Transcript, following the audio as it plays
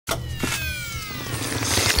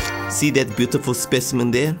See that beautiful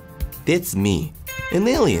specimen there? That's me, an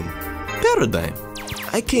alien, Paradigm.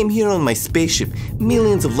 I came here on my spaceship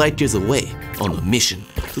millions of light years away on a mission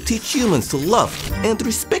to teach humans to love and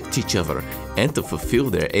respect each other and to fulfill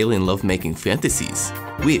their alien love-making fantasies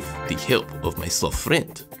with the help of my sloth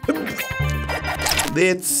friend.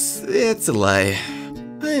 That's a lie.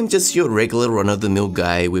 I am just your regular run-of-the-mill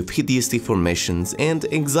guy with hideous deformations and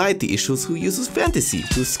anxiety issues who uses fantasy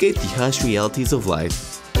to escape the harsh realities of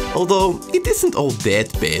life. Although, it isn't all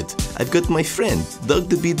that bad. I've got my friend, Doug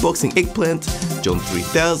the Beatboxing Eggplant, John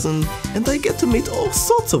 3000, and I get to meet all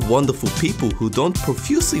sorts of wonderful people who don't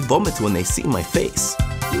profusely vomit when they see my face.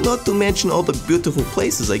 Not to mention all the beautiful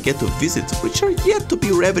places I get to visit, which are yet to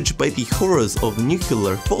be ravaged by the horrors of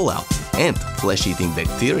nuclear fallout and flesh-eating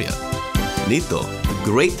bacteria. Nito, the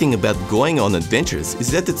great thing about going on adventures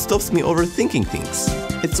is that it stops me overthinking things.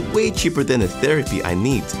 It's way cheaper than the therapy I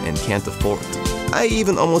need and can't afford. I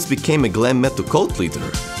even almost became a glam metal cult leader.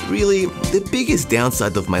 Really, the biggest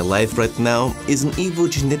downside of my life right now is an evil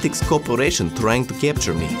genetics corporation trying to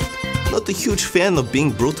capture me. Not a huge fan of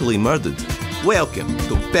being brutally murdered. Welcome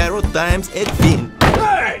to Paradigms at Vin.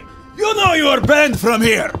 Hey! You know you're banned from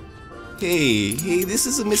here! Hey, this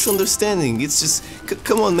is a misunderstanding. It's just,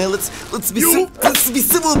 come on, man. Let's be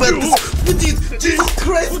civil about this. Jesus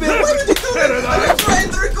Christ, man! Why did you do that? I'm trying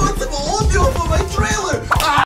to record some audio for my trailer.